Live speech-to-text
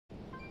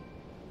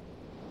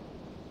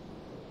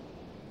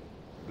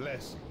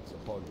blessings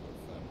upon your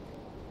family.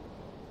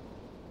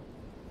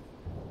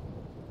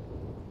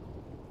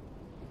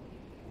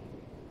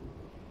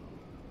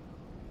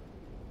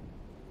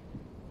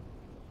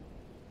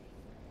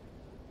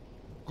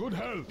 Good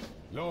health,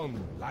 long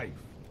life.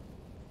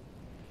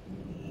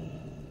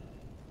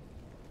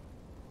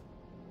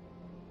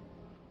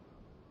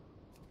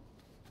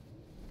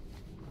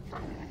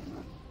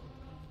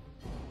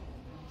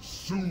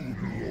 Soon,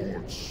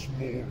 Lord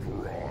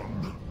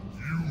Smolderon,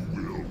 you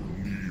will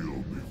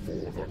kneel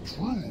before the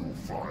true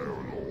Fire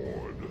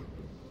Lord.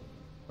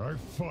 I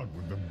fought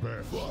with the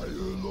best. Fire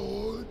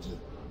Lord?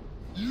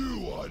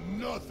 You are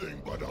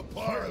nothing but a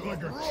pile Fight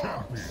like of a rocks.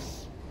 champion.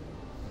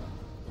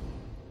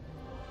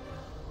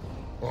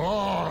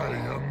 I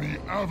am the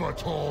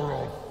Avatar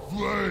of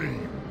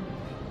Flame.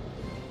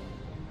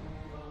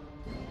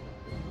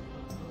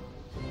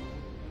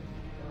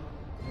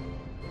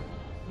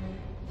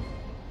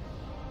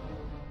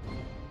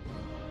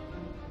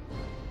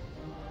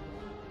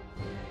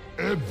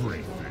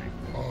 Everything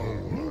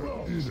Move our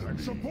out and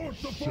enemies support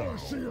the shall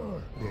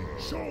Farseer!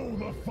 burn. Show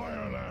the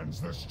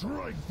Firelands the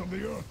strength of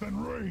the Earth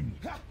and Rain!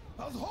 Ha!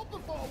 I was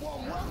hoping for a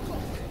warm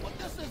welcome, but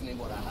this isn't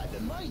what I had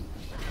in mind.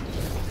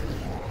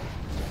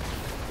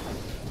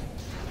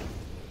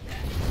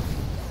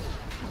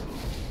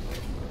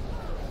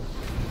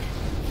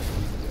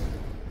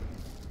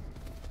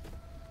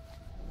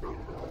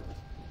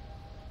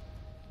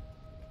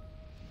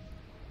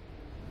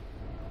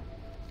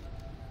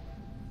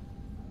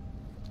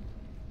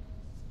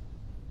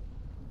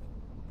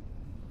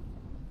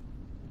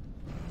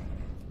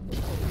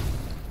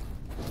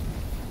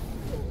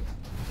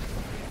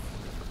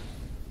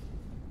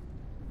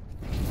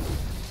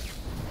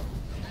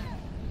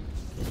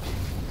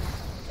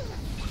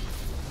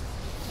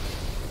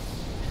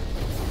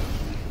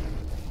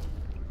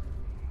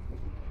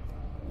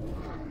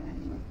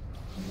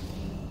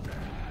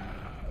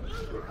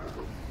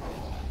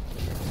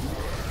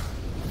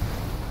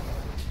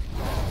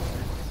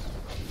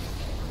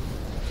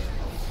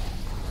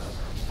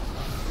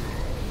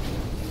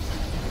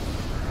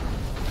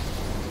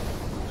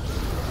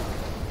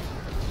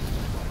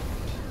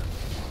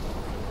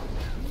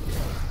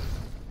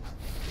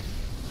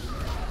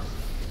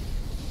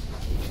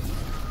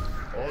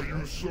 Are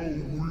you so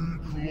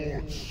weak,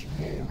 Lord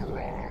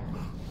Smolderon,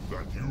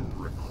 that you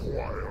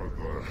require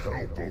the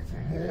help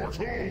of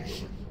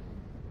mortals?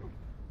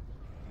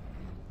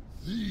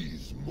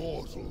 These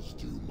mortals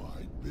do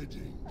my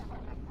bidding.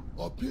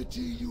 A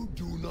pity you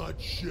do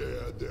not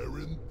share their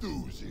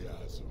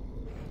enthusiasm.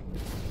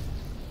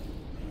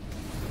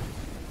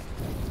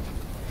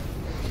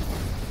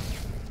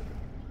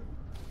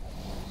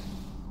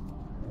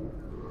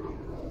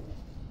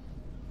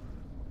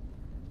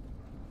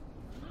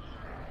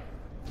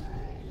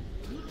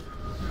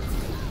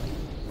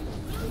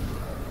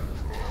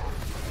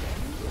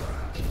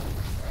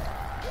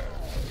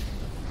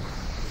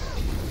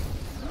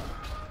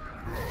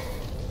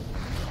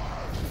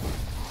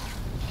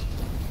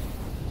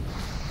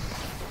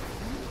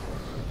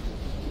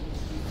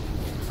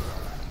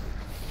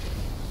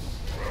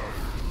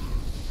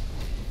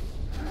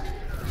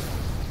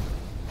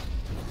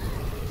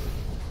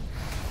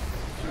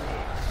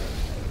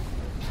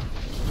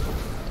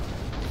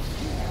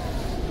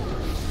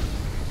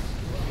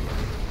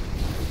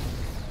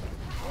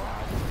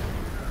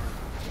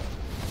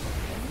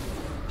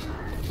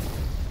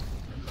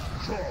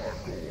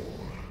 Targor,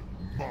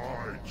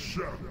 my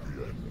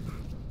champion,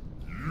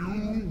 you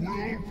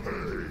will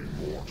pay,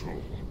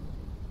 mortal.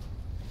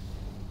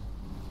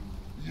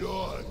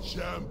 Your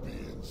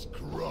champions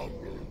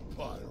crumble,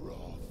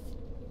 Pyroth.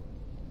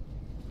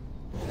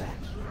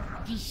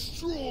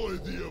 Destroy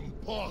the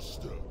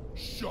imposter,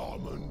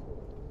 Shaman.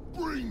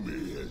 Bring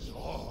me his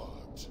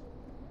heart.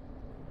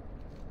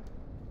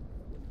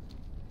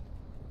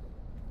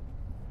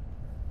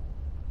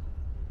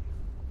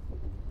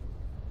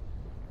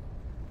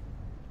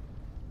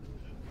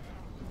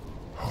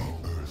 How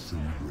Earth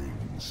and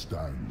Rain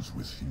stands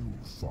with you,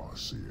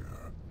 Farseer.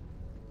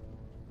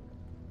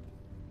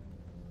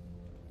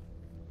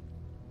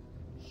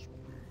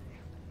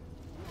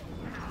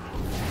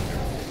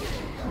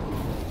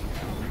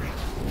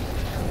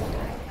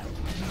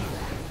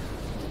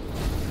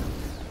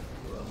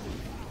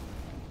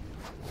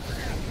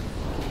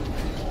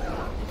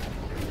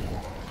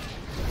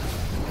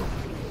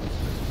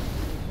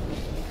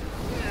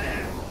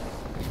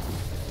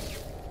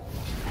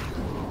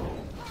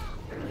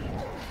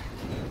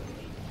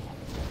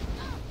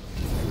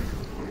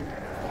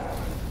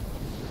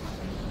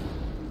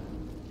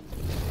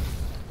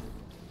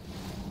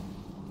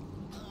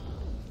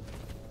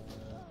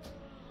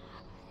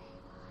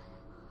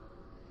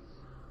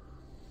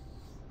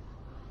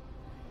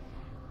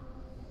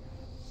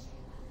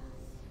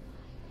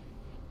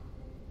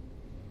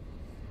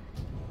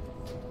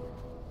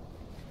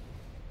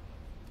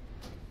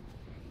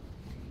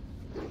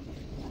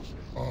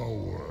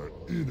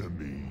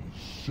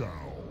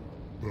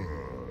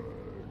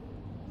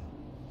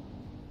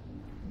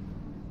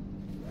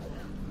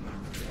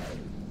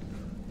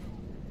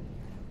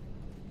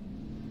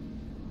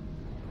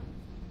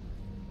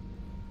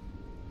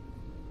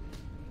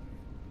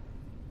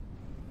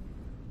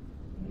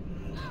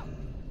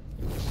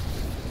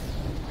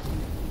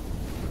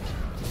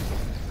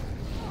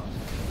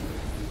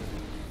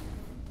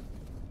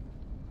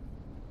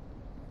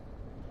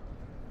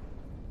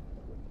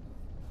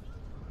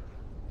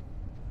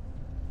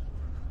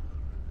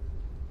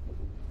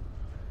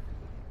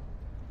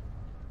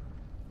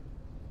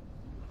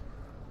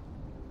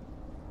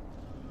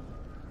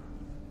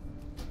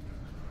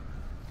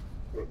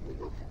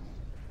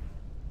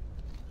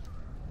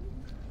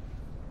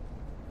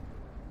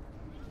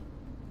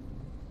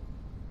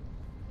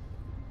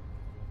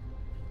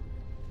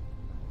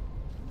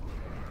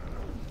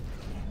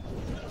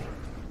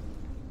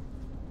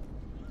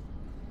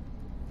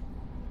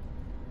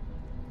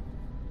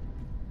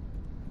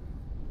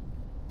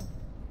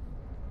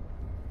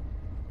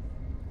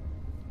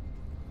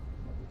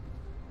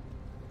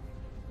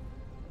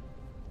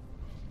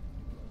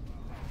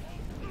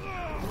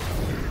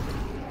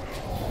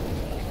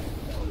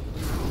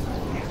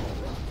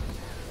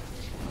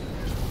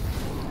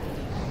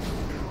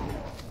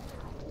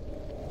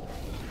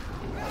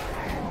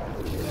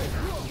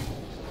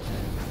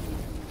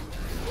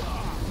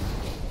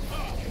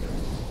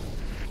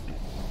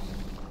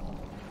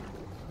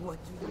 What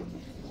do you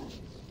need?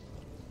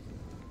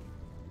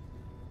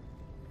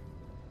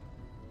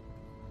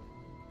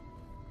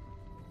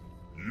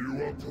 You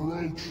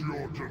approach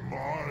your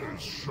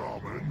demise,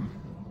 Shaman.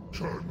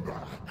 Turn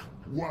back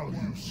while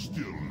you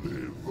still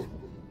live.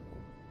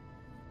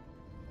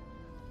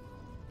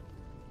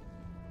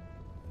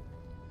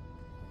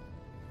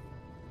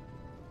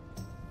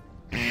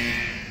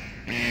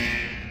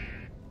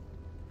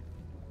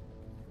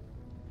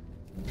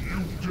 You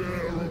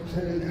dare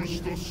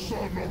oppose the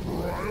son of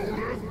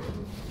Reuniting?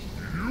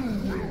 You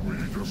will be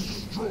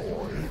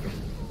destroyed.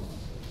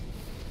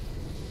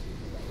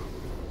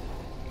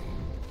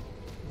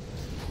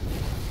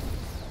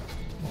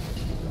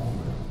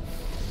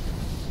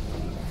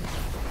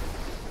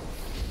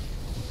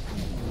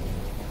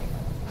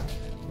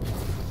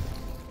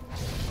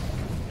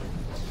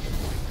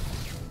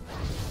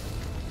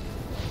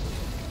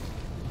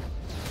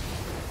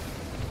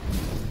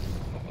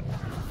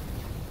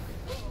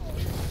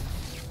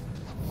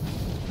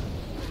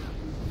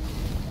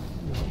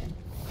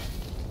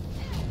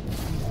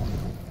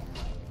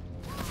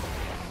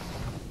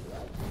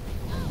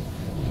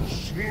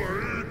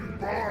 Slain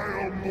by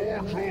a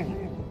mortal?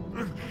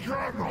 It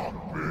cannot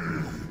be!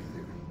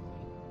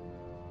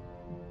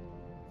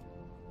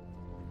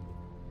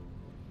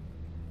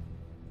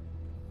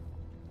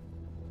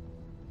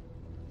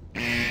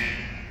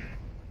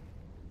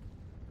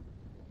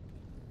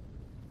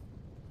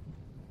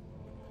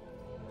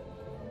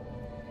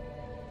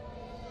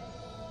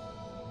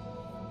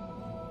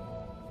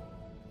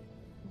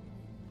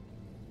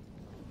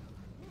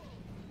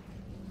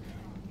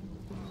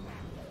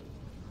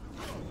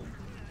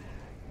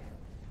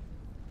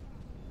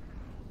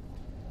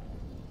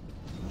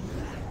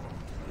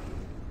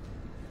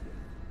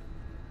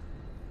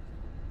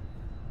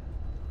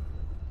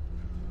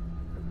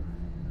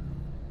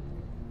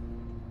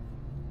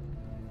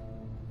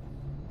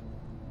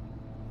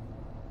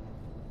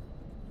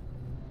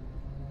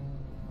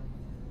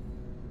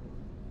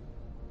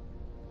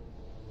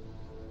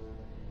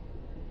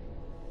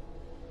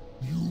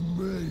 You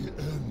may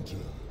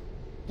enter,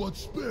 but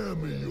spare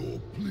me your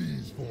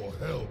pleas for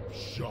help,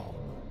 Shaman.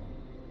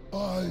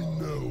 I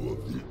know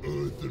of the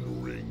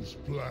Earthen Ring's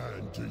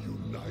plan to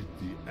unite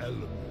the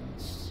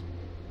elements.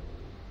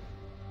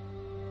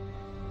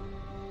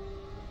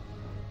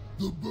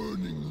 The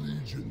Burning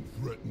Legion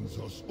threatens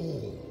us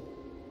all,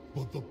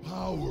 but the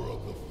power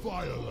of the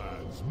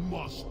Firelands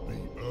must be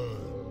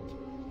earned.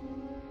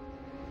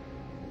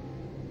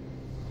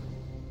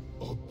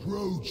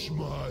 Approach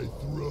my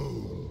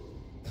throne,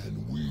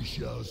 and we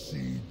shall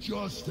see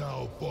just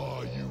how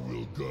far you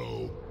will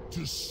go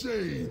to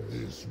save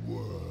this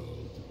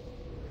world.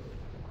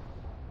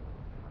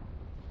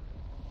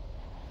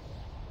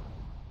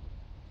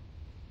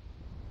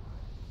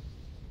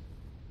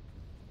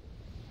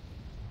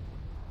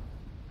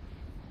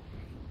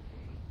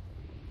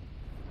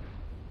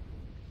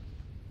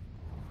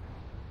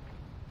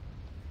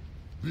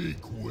 Be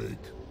quick.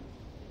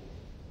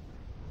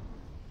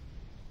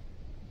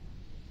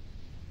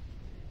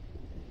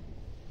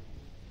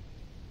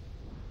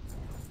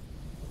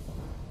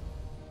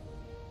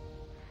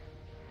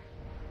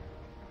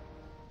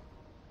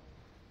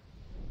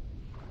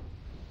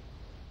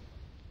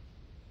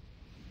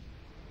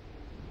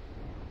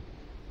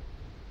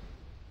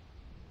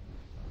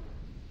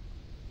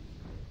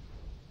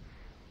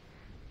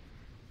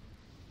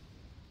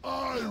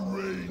 I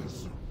reign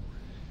supreme.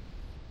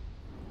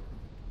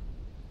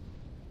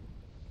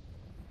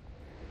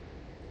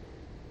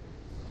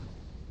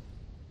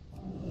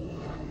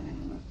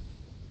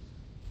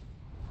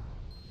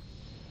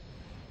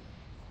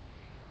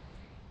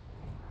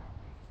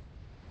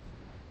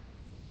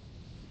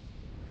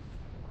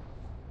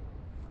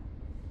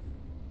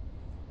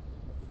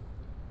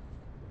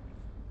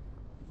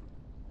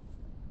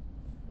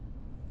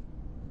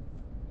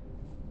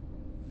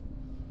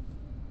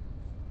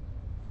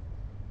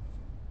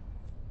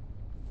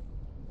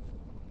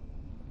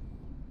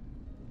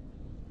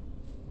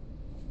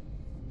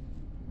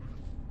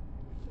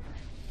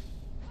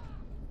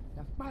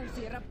 The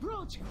Farseer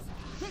approaches!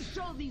 Let's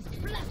show these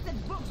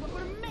blasted books what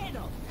we're made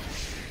of!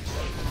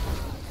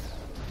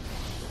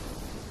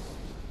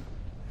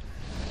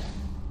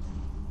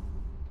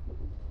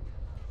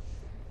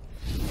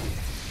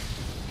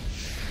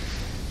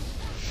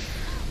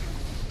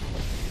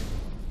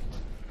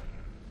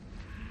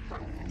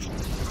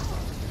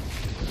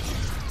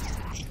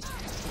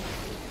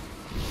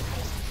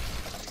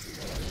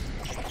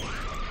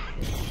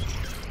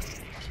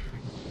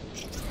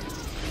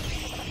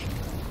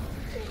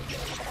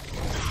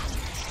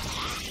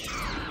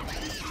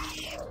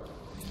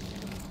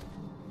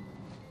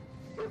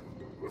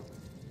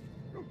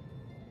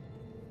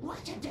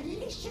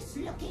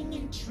 fucking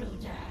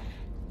intruder.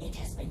 It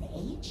has been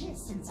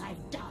ages since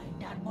I've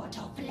dined on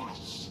mortal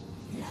flesh.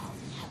 Long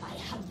have I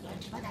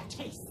hungered for the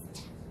taste.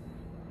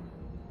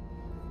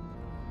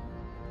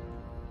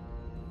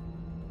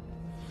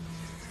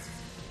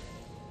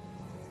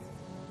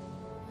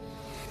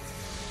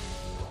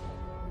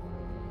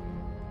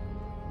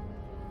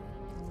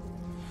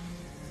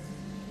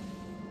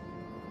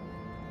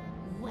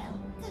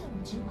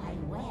 Welcome to my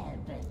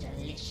web,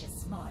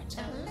 delicious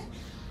mortal.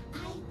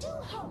 I do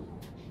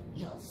hope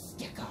you'll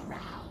stick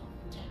around.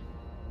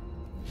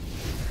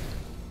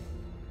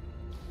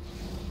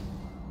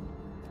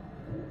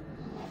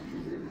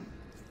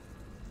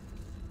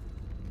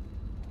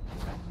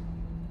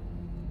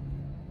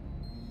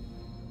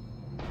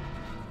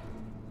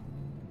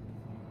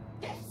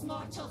 This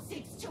mortal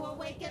seeks to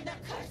awaken the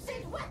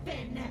cursed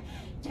weapon.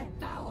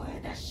 Devour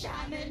the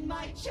shaman,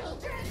 my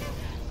children.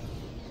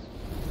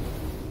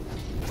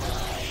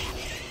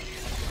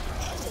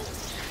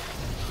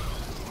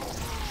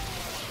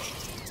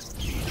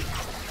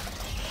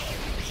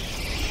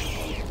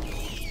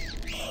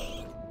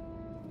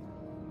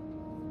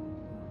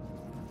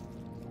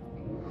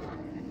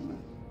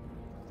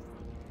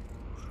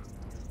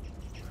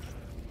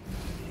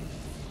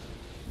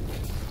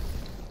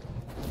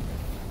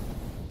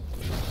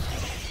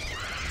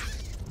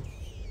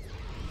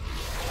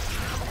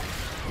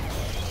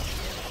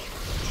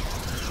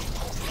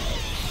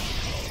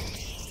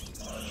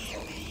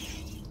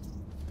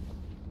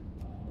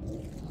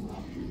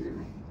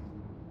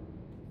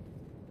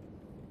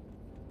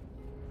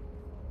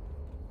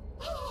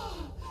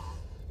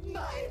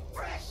 My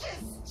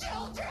precious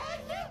children!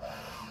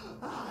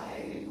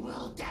 I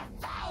will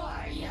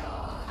devour you!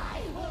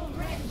 I will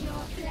rend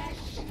your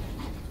flesh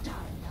and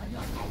dine on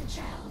your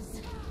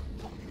entrails!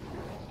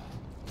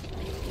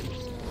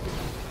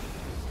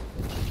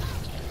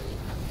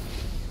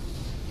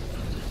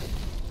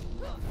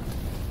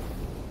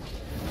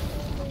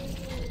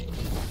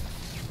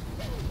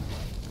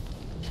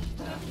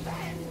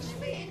 Avenge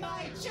me,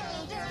 my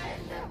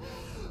children!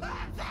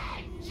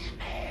 Avenge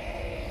me!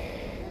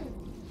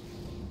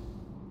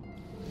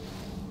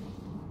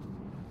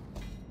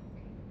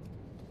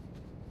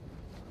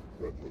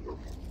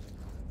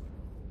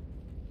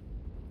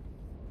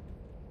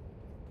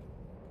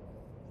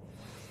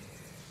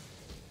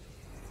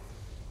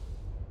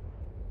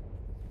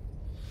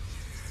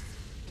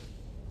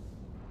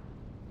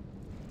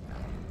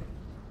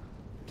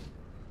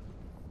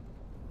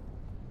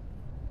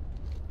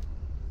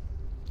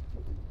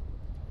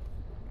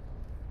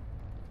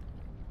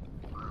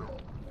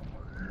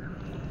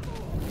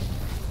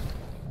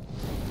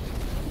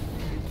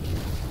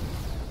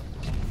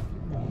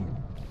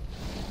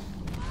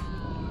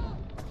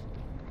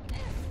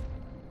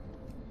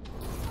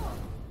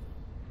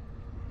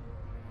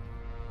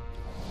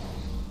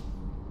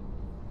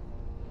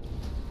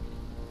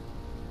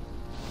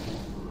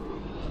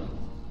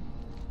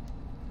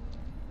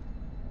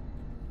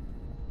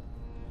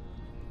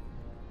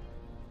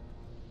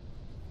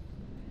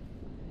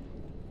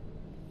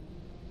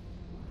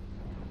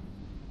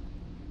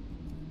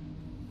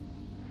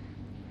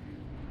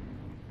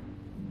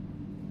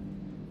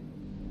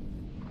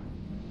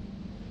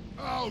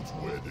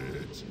 Out with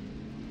it!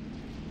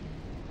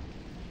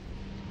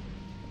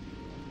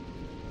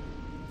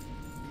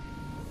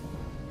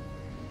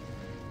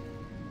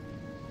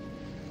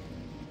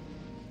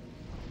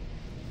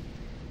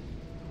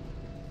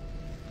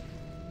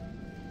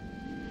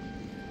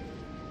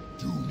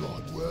 Do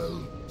not well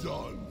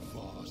done,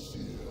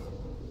 Farseer.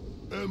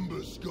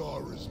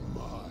 Embuscar is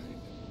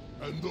mine,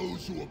 and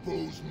those who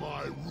oppose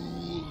my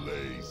rule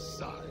lay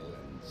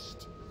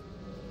silenced.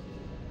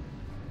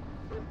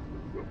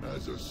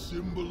 As a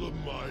symbol of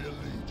my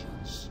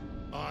allegiance,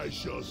 I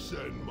shall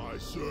send my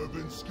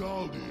servant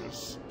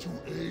Scaldius to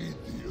aid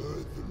the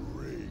Earthen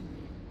Ring.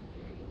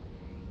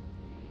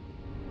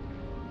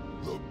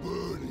 The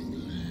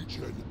Burning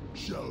Legion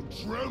shall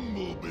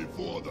tremble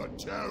before the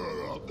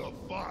terror of the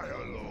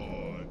Fire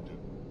Lord.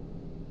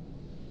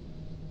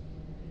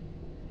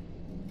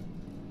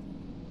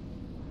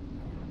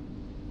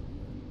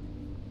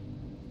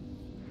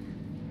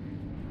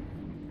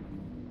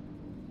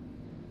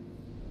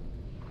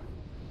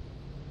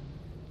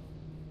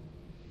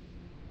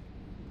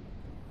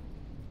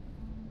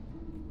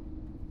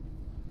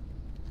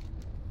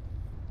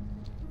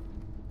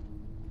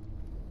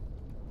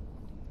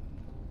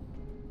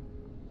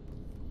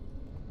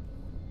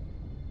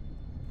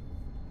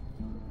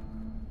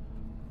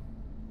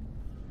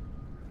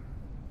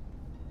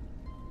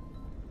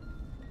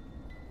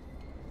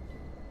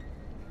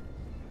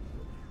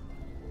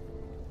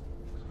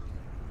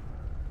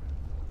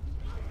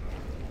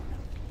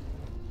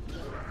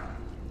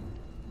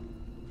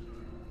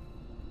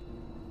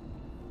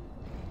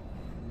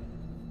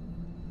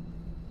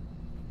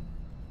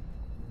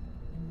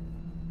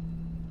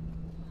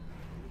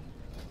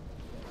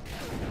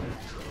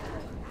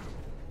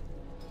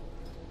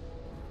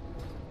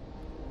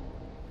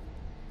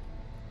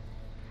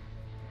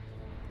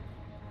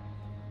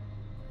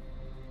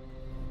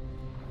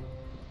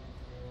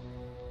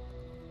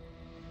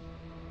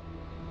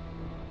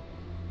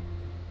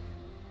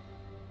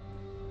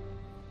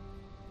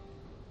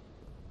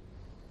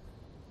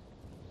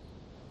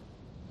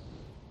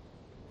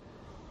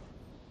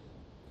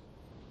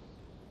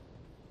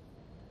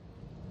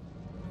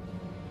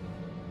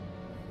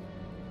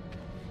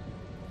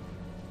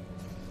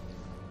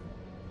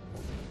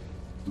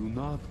 Do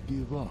not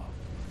give up.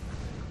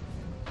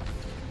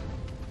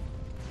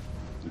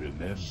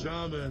 Remember,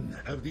 Shaman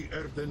of the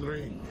Earthen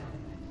Ring,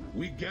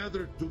 we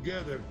gathered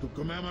together to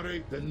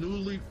commemorate the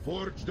newly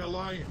forged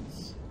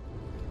alliance.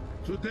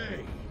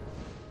 Today,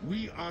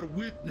 we are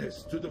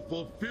witness to the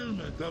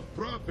fulfillment of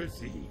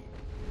prophecy.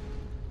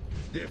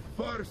 The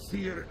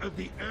Farseer of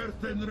the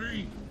Earthen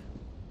Ring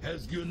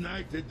has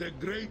united the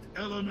great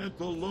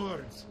elemental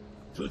lords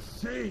to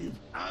save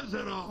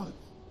Azeroth.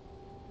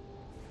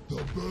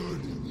 The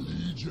Burning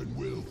Legion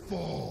will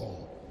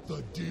fall.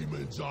 The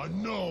demons are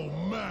no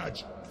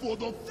match for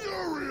the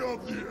fury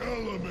of the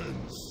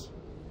elements.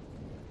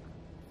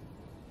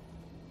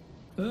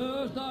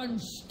 Earth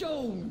and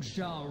stone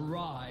shall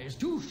rise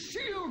to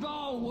shield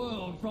our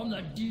world from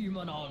the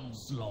demon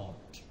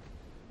onslaught.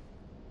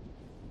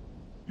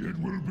 It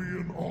will be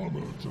an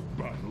honor to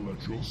battle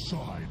at your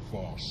side,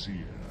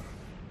 Farseer.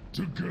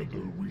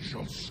 Together we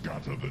shall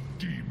scatter the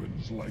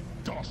demons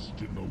like dust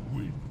in the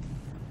wind.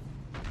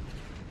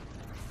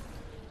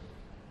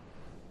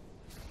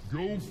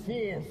 Go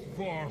forth,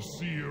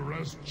 Farseer,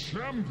 as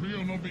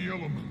champion of the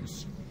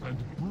elements, and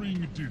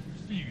bring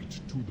defeat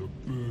to the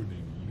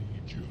Burning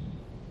Legion.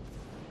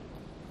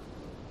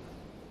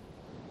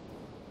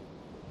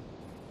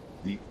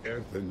 The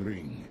Earthen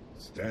Ring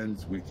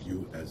stands with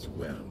you as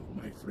well,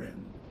 my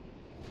friend.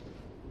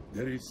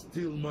 There is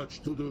still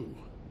much to do.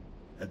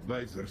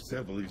 Advisor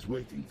Seville is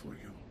waiting for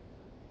you.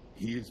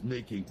 He is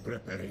making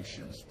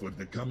preparations for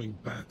the coming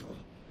battle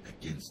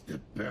against the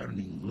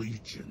Burning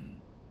Legion.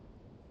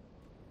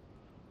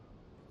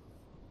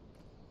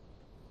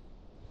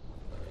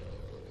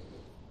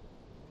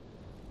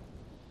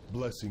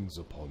 Blessings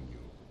upon you.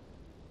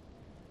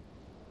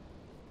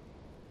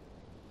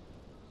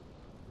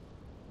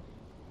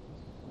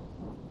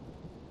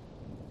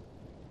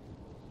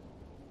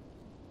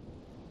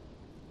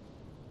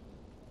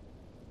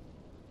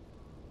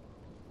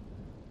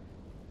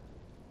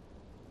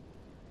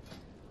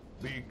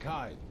 Be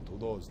kind to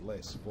those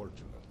less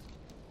fortunate.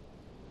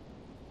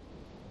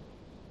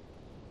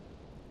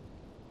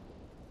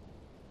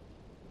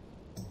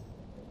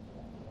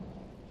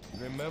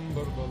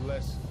 Remember the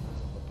lessons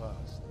of the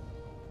past.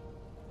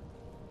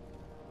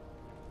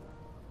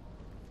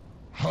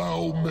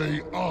 How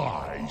may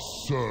I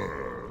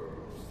serve?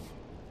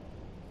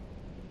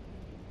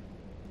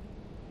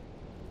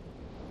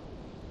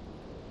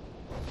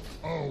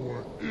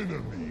 Our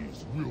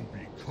enemies will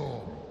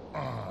become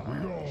ours.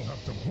 We all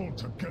have to pull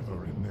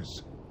together in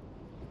this.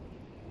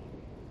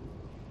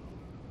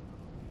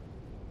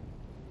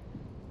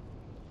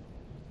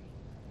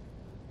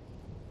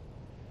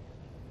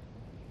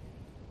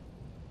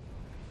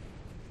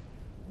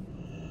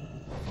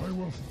 I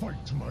will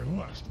fight to my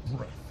last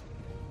breath.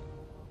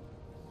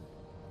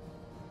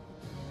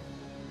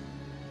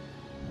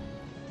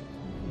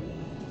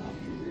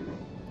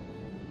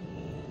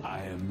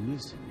 I am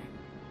listening.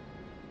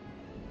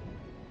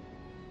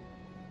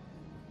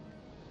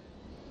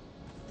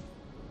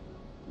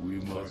 We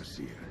must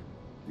here.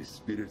 The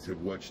spirits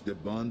have watched the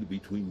bond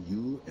between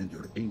you and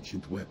your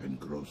ancient weapon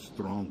grow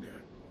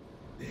stronger.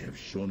 They have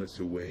shown us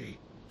a way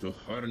to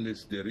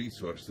harness the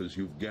resources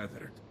you've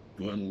gathered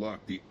to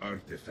unlock the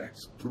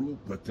artifact's true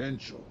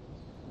potential.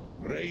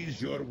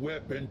 Raise your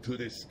weapon to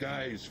the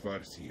skies,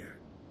 Farseer.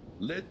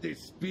 Let the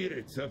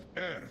spirits of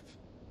earth,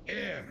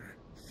 air,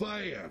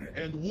 fire,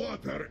 and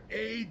water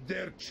aid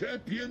their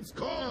champion's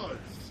cause!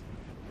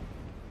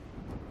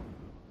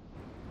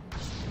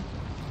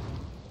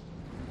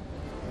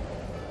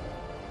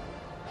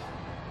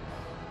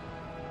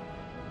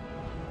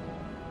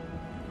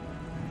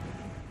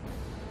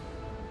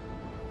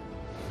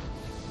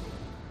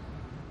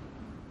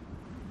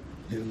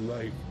 The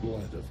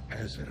lifeblood of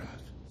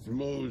Azeroth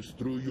flows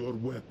through your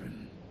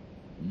weapon.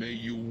 May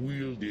you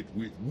wield it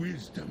with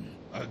wisdom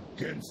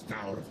against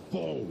our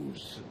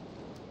foes.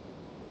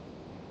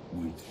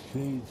 With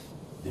faith,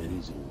 there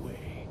is a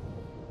way.